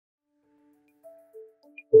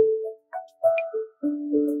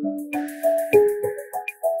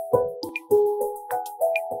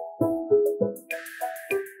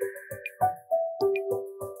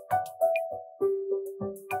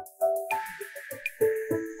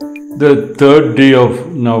The third day of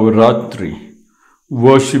Navarathri,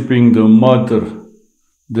 worshipping the mother,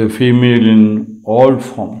 the female in all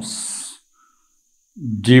forms,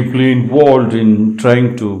 deeply involved in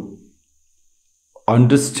trying to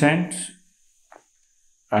understand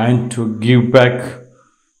and to give back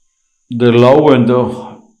the love and the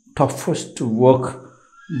toughest work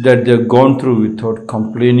that they've gone through without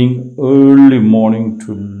complaining, early morning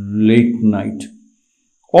to late night,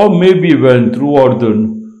 or maybe when throughout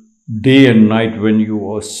the day and night when you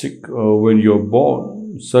are sick or when you are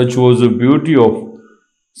born. Such was the beauty of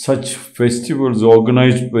such festivals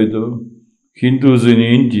organized by the Hindus in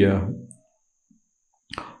India.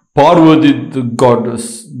 Parvati, the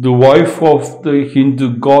goddess, the wife of the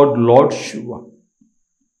Hindu god Lord Shiva,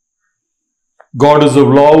 goddess of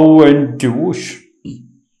love and devotion.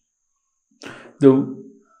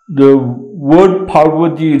 The word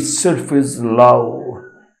Parvati itself is love,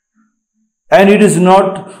 and it is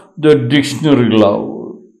not the dictionary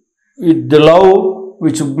love. The love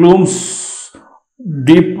which blooms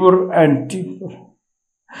deeper and deeper,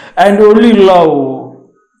 and only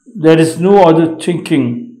love. There is no other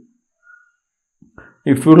thinking.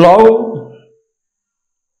 If you love,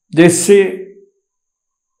 they say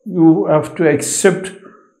you have to accept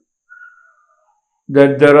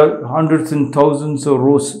that there are hundreds and thousands of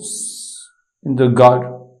roses in the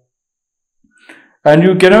garden, and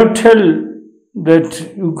you cannot tell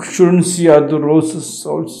that you shouldn't see other roses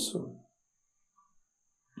also.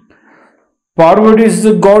 Parvati is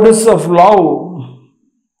the goddess of love.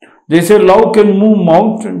 They say love can move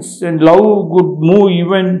mountains, and love could move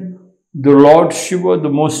even the Lord Shiva, the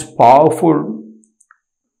most powerful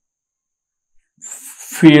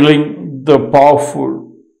feeling, the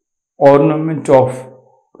powerful ornament of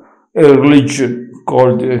a religion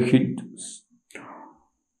called the Hindus.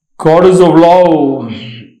 Goddess of love.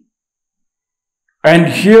 And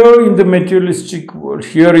here in the materialistic world,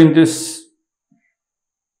 here in this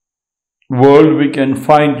world, we can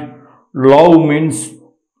find love means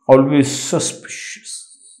always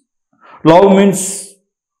suspicious. Love means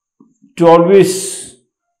to always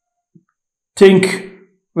think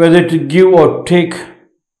whether to give or take.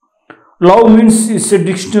 Love means it's a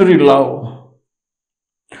dictionary love.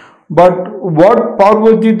 But what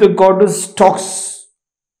Parvati the goddess talks,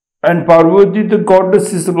 and Parvati the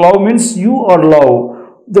goddess is love, means you are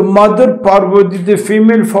love. The mother Parvati, the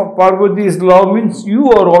female Parvati is love, means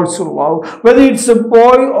you are also love. Whether it's a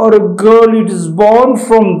boy or a girl, it is born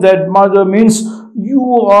from that mother, means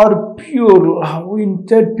you are pure love. In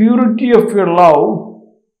that purity of your love,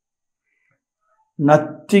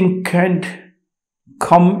 nothing can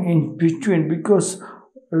come in between, because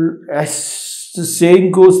as the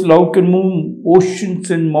saying goes, love can move oceans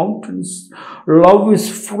and mountains. Love is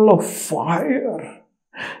full of fire,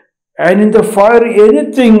 and in the fire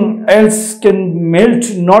anything else can melt,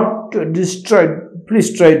 not destroy.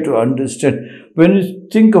 Please try to understand. When you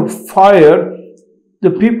think of fire,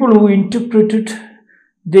 the people who interpreted,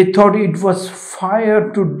 they thought it was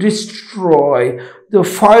fire to destroy. The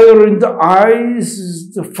fire in the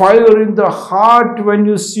eyes, the fire in the heart when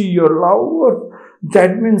you see your lover.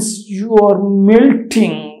 That means you are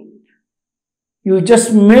melting. You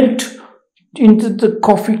just melt into the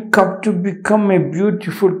coffee cup to become a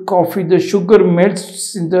beautiful coffee. The sugar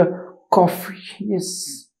melts in the coffee,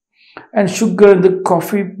 yes. And sugar and the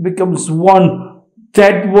coffee becomes one.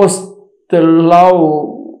 That was the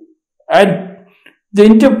love. And the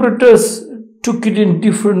interpreters took it in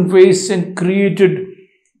different ways and created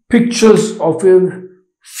pictures of a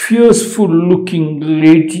fierceful looking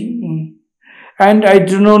lady. And I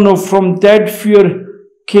do not know, from that fear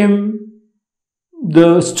came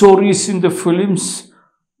the stories in the films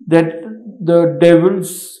that the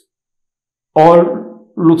devils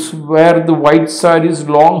all wear the white sarees,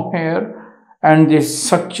 long hair, and they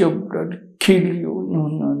suck your blood, kill you. No,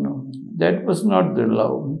 no, no. That was not the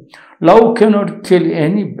love. Love cannot kill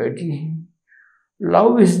anybody.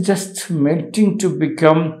 Love is just melting to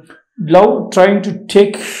become love, trying to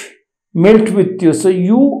melt with you. So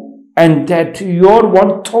you and that your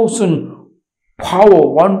 1,000 power,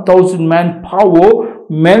 1,000 man power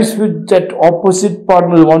melts with that opposite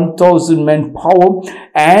partner, 1,000 man power,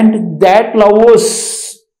 and that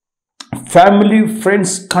lovers, family,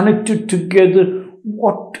 friends connected together.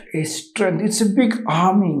 What a strength. It's a big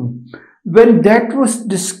army. When that was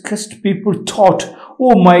discussed, people thought,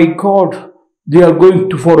 oh my God, they are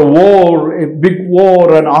going for a war, a big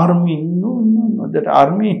war, an army. No, no, no. That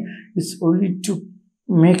army is only to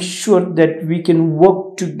make sure that we can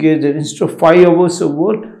work together. Instead of 5 hours of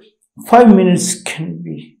work, 5 minutes can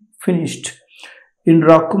be finished. In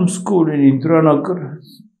rakumschool in Indranagar,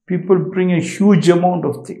 people bring a huge amount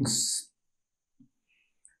of things.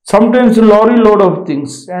 Sometimes a lorry load of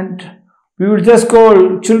things, and we will just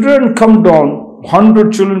call, children come down,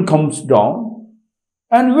 100 children comes down.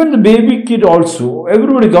 And even the baby kid also,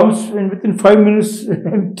 everybody comes and within 5 minutes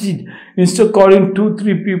emptied. Instead of calling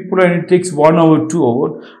 2-3 people and it takes 1 hour, 2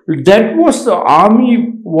 hours. That was the army,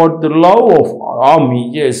 what the love of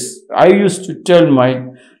army. Yes, I used to tell my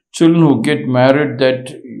children who get married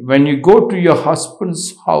that when you go to your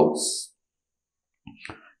husband's house,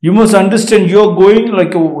 you must understand you are going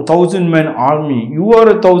like a 1,000-man army. You are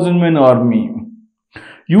a 1,000-man army.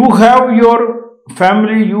 You have your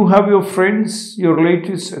family, you have your friends, your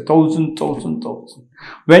relatives, 1,000.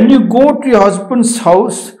 When you go to your husband's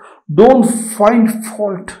house, don't find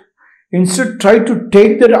fault. Instead, try to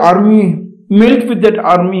take that army, melt with that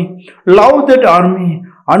army, love that army,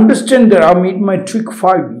 understand that army. It might take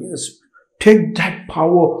 5 years. Take that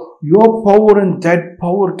power, your power and that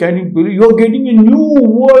power. Can you believe? You are getting a new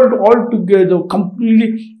world altogether,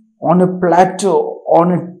 completely on a platter,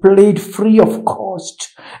 on a plate, free of cost.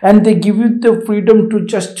 And they give you the freedom to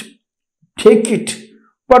just take it.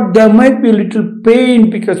 But there might be a little pain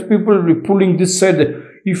because people will be pulling this side.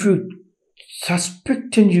 If you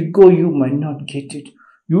suspect and you go, you might not get it.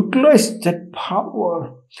 Utilize that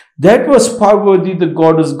power. That was Parvati, the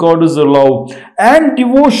goddess of love. And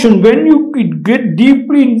devotion, when you get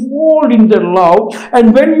deeply involved in the love,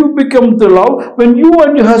 and when you become the love, when you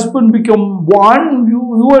and your husband become one,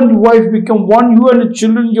 you and your wife become one, you and the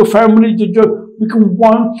children, your family, become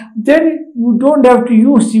one, then you don't have to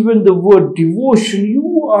use even the word devotion.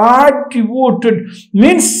 You are devoted.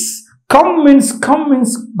 Means come means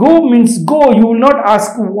go means go. You will not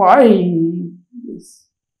ask why. Yes.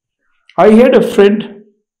 I had a friend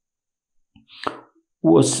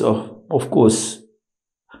who was, of course,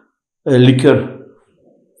 a liquor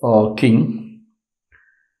king.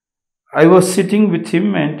 I was sitting with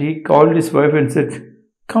him and he called his wife and said,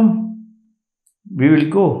 "Come, we will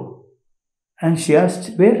go." And she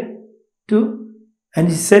asked, "Where to?" And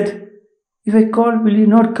he said, "If I call, will you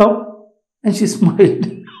not come?" And she smiled.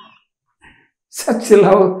 Such a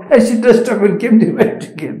love. And she dressed up and came, they went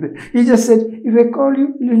together. He just said, "If I call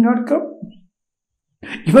you, will you not come?"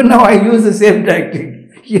 Even now I use the same tactic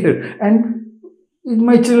here. And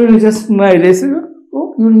my children just smile. I said,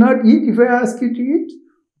 "Oh, you will not eat if I ask you to eat?"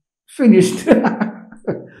 Finished.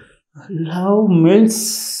 Love melts.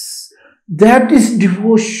 That is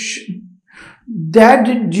devotion.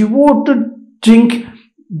 That devoted drink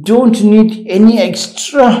don't need any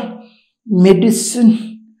extra medicine,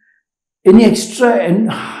 any extra and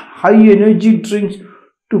high energy drinks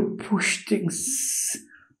to push things.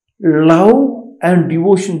 Love and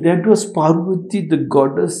devotion, that was Parvati, the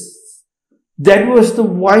goddess. That was the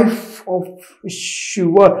wife of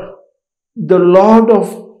Shiva, the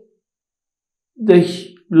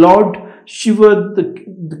Lord Shiva, the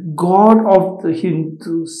god of the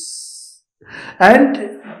Hindus. And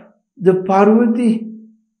the Parvati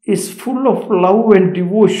is full of love and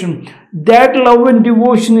devotion. That love and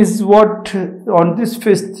devotion is what on this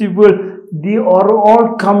festival they are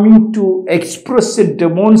all coming to express and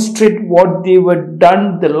demonstrate what they were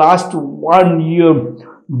done the last 1 year.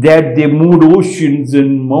 That they moved oceans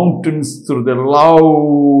and mountains through the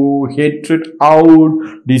love, hatred out,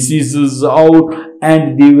 diseases out,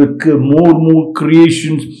 and they were more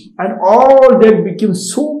creations. And all that became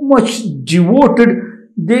so much devoted,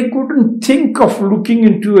 they couldn't think of looking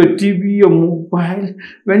into a TV or mobile.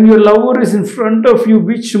 When your lover is in front of you,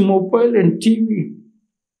 which mobile and TV?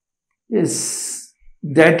 Yes,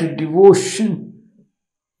 that devotion,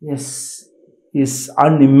 yes, is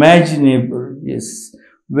unimaginable, yes.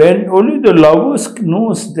 When only the lover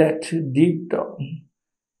knows that deep down.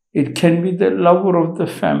 It can be the lover of the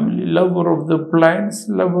family, lover of the plants,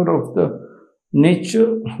 lover of the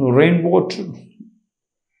nature, rainwater.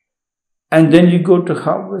 And then you go to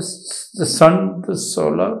harvest, the sun, the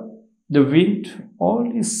solar, the wind, all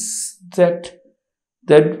is that.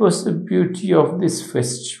 That was the beauty of this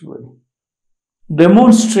festival.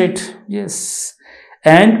 Demonstrate, yes.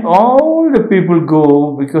 And all the people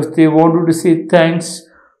go because they wanted to say thanks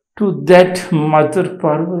to that Mother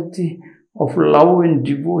Parvati of love and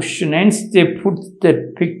devotion. Hence they put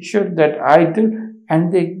that picture, that idol,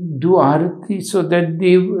 and they do arati so that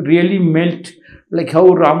they really melt, like how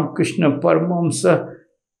Ramakrishna Paramahamsa,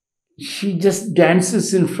 he just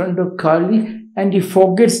dances in front of Kali and he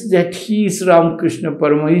forgets that he is Ramakrishna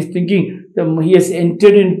Paramahamsa. He is thinking that he has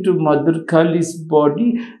entered into Mother Kali's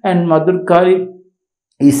body and Mother Kali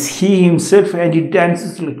is he himself, and he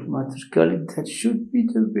dances like Mother Kali. That should be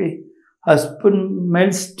the way. Husband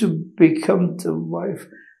melts to become the wife.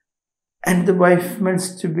 and the wife meant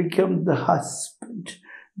to become the husband.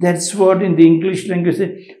 That's what in the English language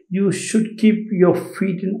say, you should keep your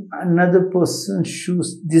feet in another person's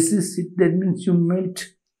shoes. This is it. That means you meant.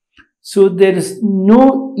 So there is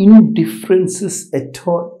no indifferences at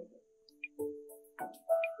all.